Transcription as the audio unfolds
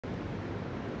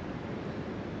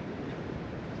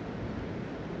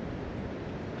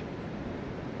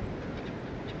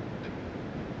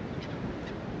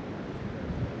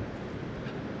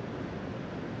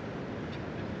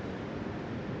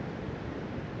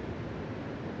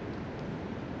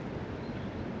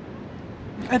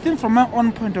I think from my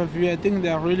own point of view, I think they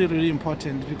are really, really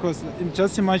important because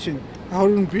just imagine I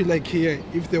wouldn't be like here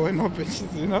if there were no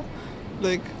benches, you know?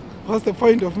 Like, what's the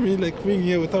point of me like being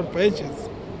here without benches?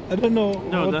 I don't know.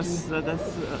 No, that's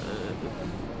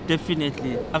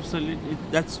definitely, absolutely,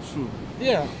 that's true.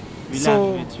 Yeah. We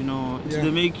love it, you know. Yeah.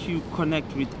 They make you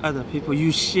connect with other people.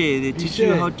 You share. They teach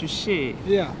you how to share.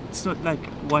 Yeah. It's not like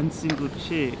one single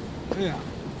share. Yeah.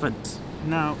 But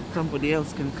now somebody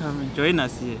else can come and join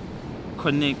us here.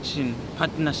 Connection,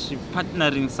 partnership,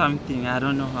 partnering something. I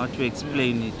don't know how to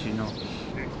explain it, you know.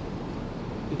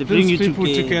 It brings people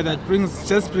together. It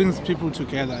just brings people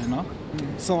together, you know.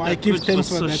 So I give thanks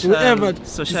for that. Whoever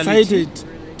decided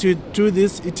to do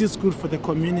this, it is good for the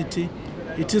community.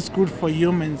 It is good for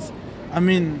humans. I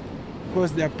mean,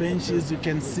 because there are benches, you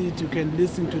can sit, you can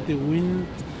listen to the wind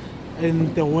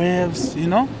and the waves, you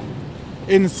know,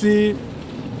 and see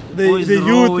the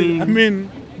youth. I mean,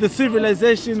 the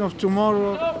civilization of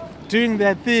tomorrow doing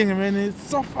their thing. I mean, it's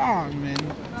so fun, man.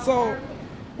 So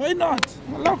why not?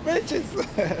 I love benches.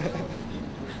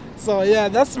 So yeah,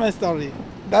 that's my story.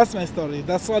 That's my story.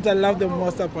 That's what I love the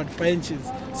most about benches.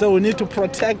 So we need to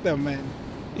protect them, man.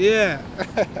 Yeah.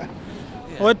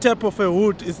 What type of a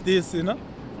wood is this, you know?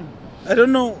 I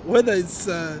don't know whether it's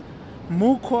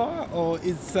mukwa or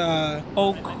it's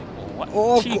oak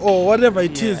or whatever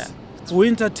it is.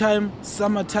 Winter time,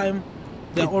 summertime,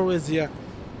 they're always here.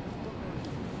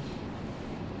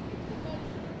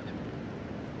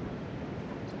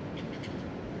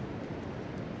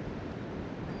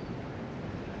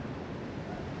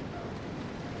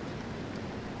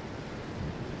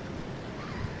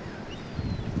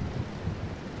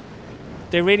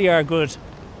 They really are good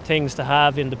things to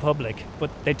have in the public, but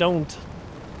they don't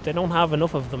have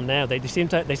enough of them now. They seem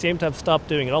to have stopped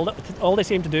doing it. All they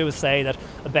seem to do is say that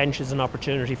a bench is an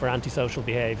opportunity for antisocial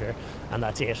behaviour, and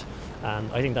that's it. And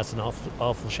I think that's an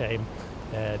awful shame,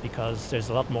 because there's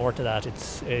a lot more to that.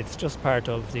 It's just part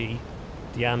of the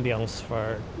ambience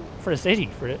for a city,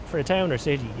 for a town or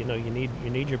city. You know, you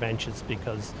need your benches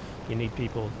because you need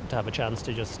people to have a chance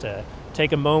to just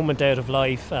take a moment out of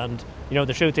life. And you know,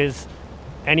 the truth is,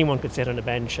 anyone could sit on a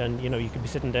bench, and you know, you could be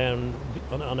sitting down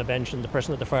on a bench, and the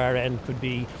person at the far end could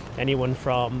be anyone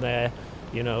from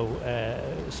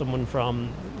someone from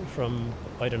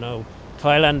I don't know,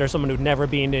 Thailand, or someone who'd never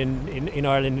been in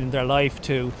Ireland in their life,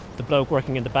 to the bloke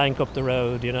working in the bank up the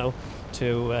road, you know,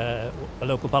 to a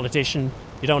local politician.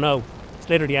 You don't know. It's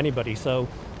literally anybody. So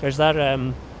there's that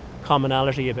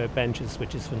commonality about benches,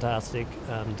 which is fantastic.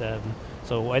 And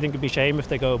so I think it'd be a shame if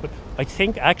they go. But I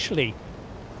think actually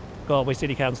Galway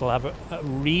City Council have a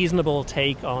reasonable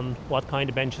take on what kind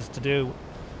of benches to do,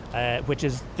 which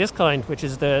is this kind, which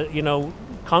is the, you know,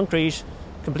 concrete,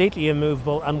 completely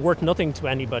immovable and worth nothing to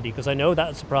anybody, because I know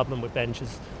that's a problem with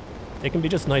benches. They can be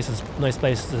just nice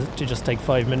places to just take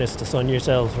 5 minutes to sun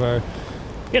yourself, or,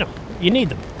 you know, you need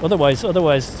them. Otherwise,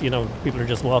 you know, people are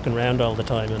just walking around all the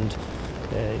time and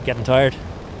getting tired.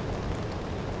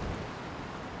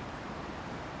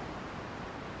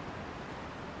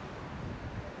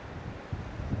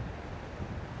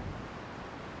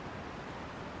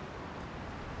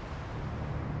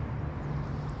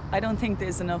 I don't think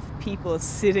there's enough people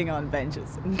sitting on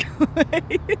benches in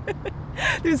Galway.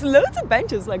 There's loads of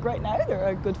benches, like right now there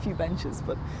are a good few benches,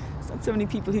 but there's not so many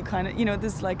people who kind of, you know,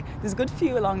 there's a good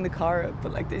few along the Cara,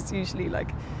 but like there's usually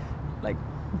like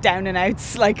down and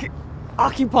outs, like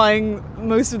occupying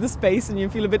most of the space, and you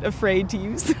feel a bit afraid to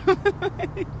use them.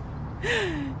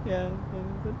 Yeah,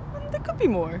 but there could be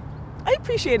more. I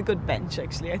appreciate a good bench,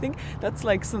 actually. I think that's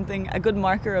like a good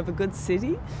marker of a good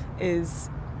city is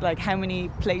like how many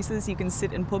places you can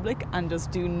sit in public and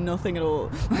just do nothing at all.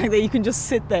 Like that you can just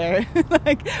sit there,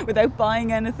 like without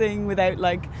buying anything, without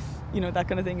like, you know, that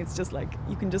kind of thing. It's just like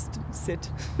you can just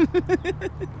sit.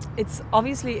 It's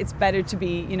better to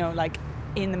be, you know, like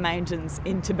in the mountains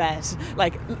in Tibet,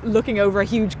 like looking over a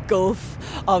huge gulf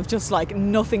of just like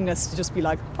nothingness, to just be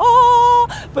like, oh.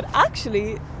 But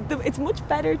actually, it's much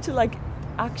better to like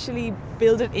actually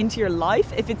build it into your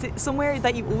life if it's somewhere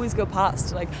that you always go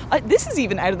past. Like this is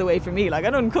even out of the way for me. Like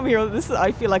I don't come here.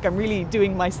 I feel like I'm really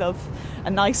doing myself a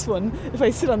nice one if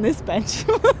I sit on this bench.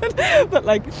 But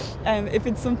like, if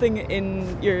it's something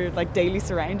in your like daily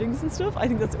surroundings and stuff, I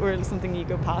think that's, or something you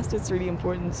go past. It's really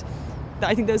important.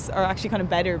 I think those are actually kind of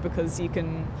better because you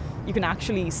can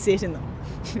actually sit in them.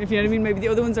 If you know what I mean. Maybe the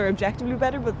other ones are objectively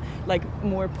better, but like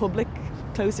more public,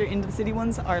 closer into the city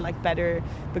ones are like better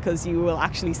because you will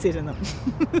actually sit in them.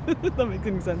 If that makes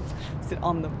any sense. Sit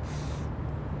on them.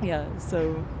 Yeah.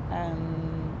 So yeah.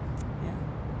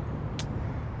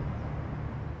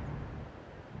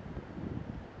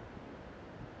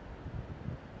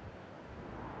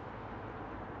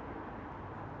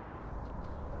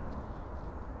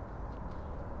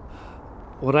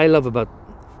 what I love about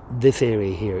this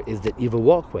area here is that you have a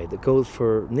walkway that goes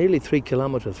for nearly 3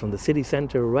 kilometres from the city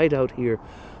centre right out here.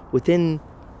 Within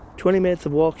 20 minutes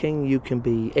of walking, you can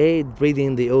be breathing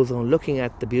in the ozone, looking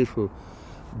at the beautiful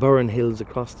Burren Hills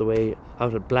across the way,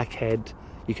 out at Blackhead.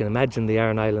 You can imagine the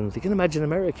Aran Islands. You can imagine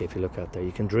America if you look out there.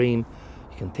 You can dream.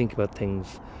 You can think about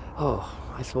things. Oh,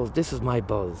 I suppose this is my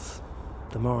buzz,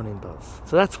 the morning buzz.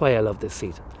 So that's why I love this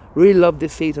seat. Really love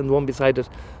this seat and the one beside it.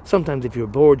 Sometimes if you're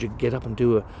bored, you can get up and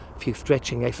do a few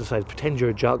stretching exercises. Pretend you're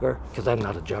a jogger, because I'm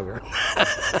not a jogger.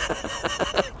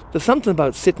 There's something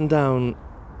about sitting down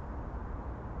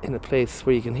in a place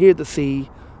where you can hear the sea.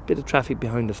 A bit of traffic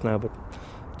behind us now, but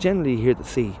generally you hear the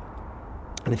sea.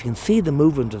 And if you can see the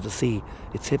movement of the sea,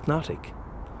 it's hypnotic.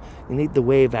 You need the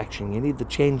wave action, you need the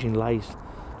changing light.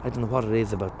 I don't know what it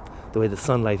is about the way the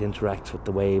sunlight interacts with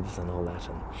the waves and all that.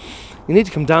 And you need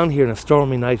to come down here on a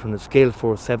stormy night when it's gale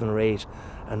force 7 or 8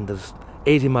 and there's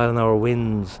 80-mile-an-hour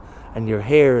winds and your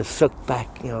hair is sucked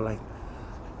back,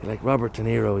 like Robert De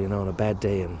Niro, on a bad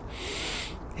day. And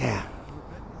yeah,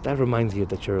 that reminds you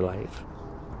that you're alive.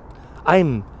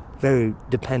 I'm very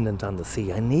dependent on the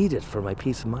sea. I need it for my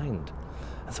peace of mind.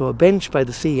 So a bench by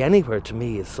the sea anywhere to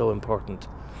me is so important.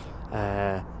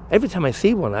 Every time I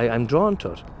see one, I'm drawn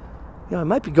to it. I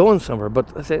might be going somewhere,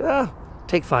 but I say,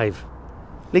 take 5.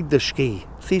 Lig the ski.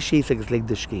 See shesags lig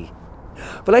the ski.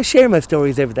 But I share my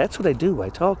stories every day. That's what I do. I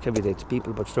talk every day to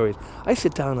people about stories. I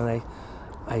sit down and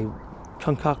I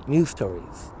concoct new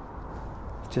stories.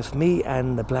 It's just me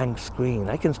and the blank screen.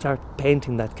 I can start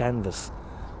painting that canvas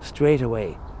straight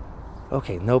away.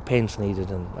 Okay, no paint's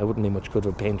needed, and I wouldn't be much good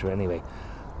of a painter anyway.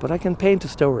 But I can paint a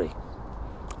story.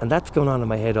 And that's going on in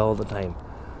my head all the time.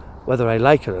 Whether I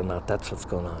like it or not, that's what's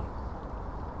going on.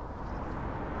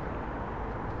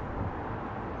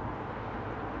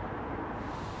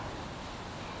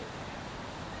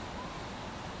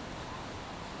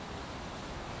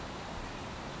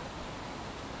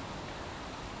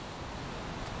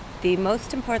 The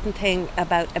most important thing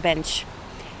about a bench,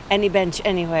 any bench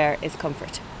anywhere, is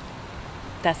comfort.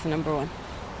 That's the number one.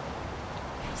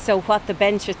 So what the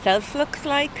bench itself looks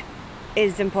like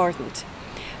is important.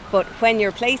 But when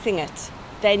you're placing it,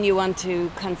 then you want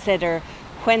to consider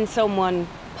when someone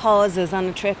pauses on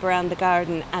a trip around the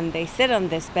garden and they sit on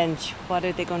this bench, what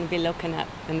are they going to be looking at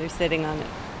when they're sitting on it?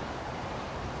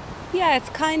 Yeah,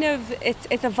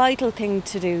 it's a vital thing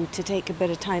to do, to take a bit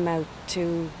of time out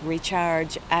to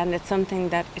recharge, and it's something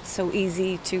that it's so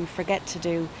easy to forget to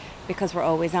do because we're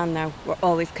always on now, we're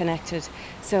always connected.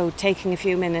 So taking a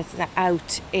few minutes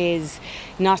out is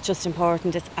not just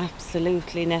important, it's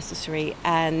absolutely necessary.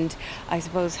 And I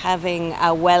suppose having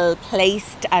a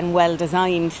well-placed and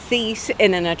well-designed seat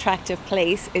in an attractive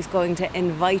place is going to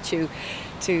invite you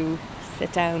to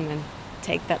sit down and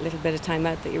take that little bit of time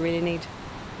out that you really need.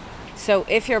 So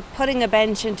if you're putting a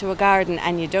bench into a garden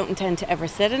and you don't intend to ever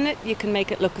sit in it, you can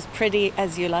make it look as pretty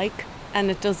as you like,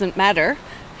 and it doesn't matter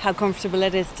how comfortable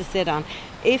it is to sit on.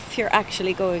 If you're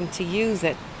actually going to use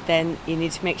it, then you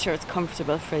need to make sure it's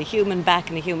comfortable for a human back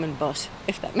and a human butt,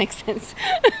 if that makes sense.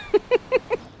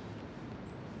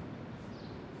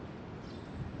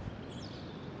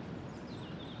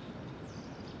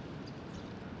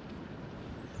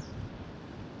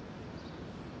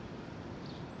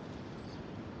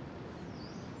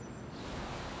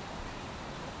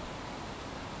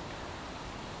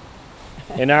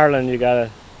 In Ireland, you gotta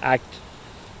act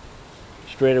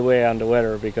straight away on the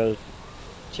weather because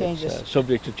it's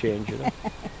subject to change.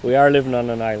 We are living on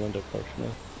an island, of course.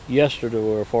 Yesterday we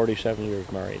were 47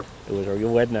 years married. It was our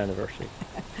wedding anniversary.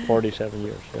 47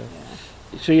 years. Yeah.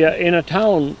 So in a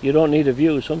town, you don't need a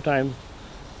view. Sometimes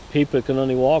people can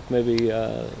only walk maybe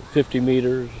 50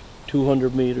 meters,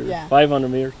 200 meters, 500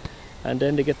 meters, and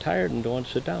then they get tired and don't want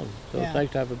to sit down. So it's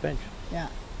nice to have a bench. Yeah.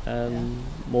 And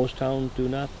most towns do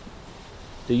not.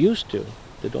 They used to.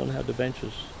 They don't have the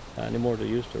benches anymore. They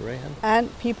used to, right?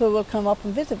 And people will come up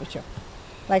and visit with you,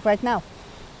 like right now.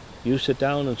 You sit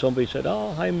down and somebody said,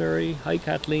 "Oh, hi Mary, hi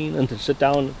Kathleen," and to sit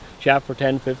down and chat for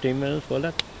 10, 15 minutes. Well,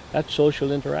 that's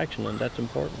social interaction, and that's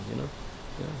important,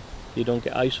 Yeah. You don't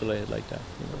get isolated like that,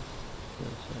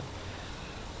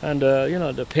 And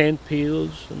the paint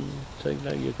peels and things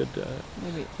like you could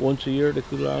once a year they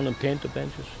cool down and paint the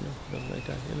benches, something like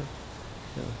that,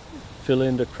 Fill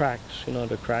in the cracks,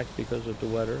 the crack because of the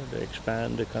weather. They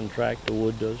expand, they contract. The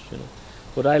wood does,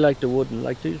 But I like the wooden,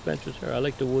 like these benches here. I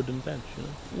like the wooden bench,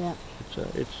 Yeah.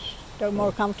 They're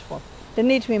more comfortable. They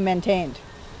need to be maintained.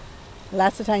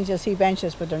 Lots of times you'll see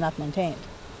benches, but they're not maintained.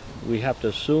 We have to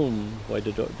assume why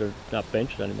they're not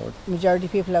benches anymore. Majority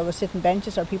of people who are sitting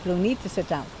benches are people who need to sit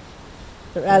down.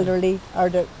 They're elderly or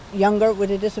they're younger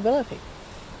with a disability.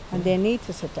 and they need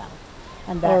to sit down.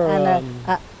 And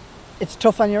it's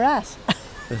tough on your ass.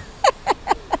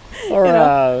 Or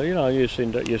you've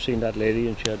seen that lady,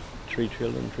 and she had 4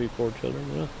 children.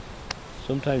 You know,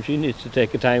 sometimes she needs to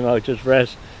take a time out, just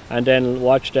rest, and then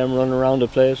watch them run around the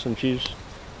place, and she's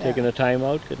taking a time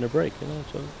out, getting a break. You know,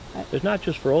 so it's not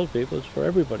just for old people; it's for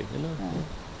everybody. You know,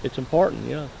 it's important.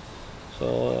 You know,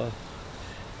 so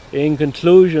in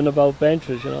conclusion about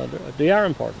benches, you know, they are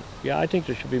important. Yeah, I think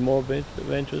there should be more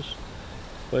benches,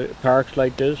 but parks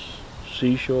like this,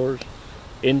 seashores,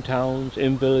 in towns,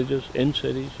 in villages, in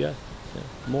cities. Yeah,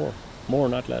 more,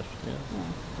 not less. Yeah.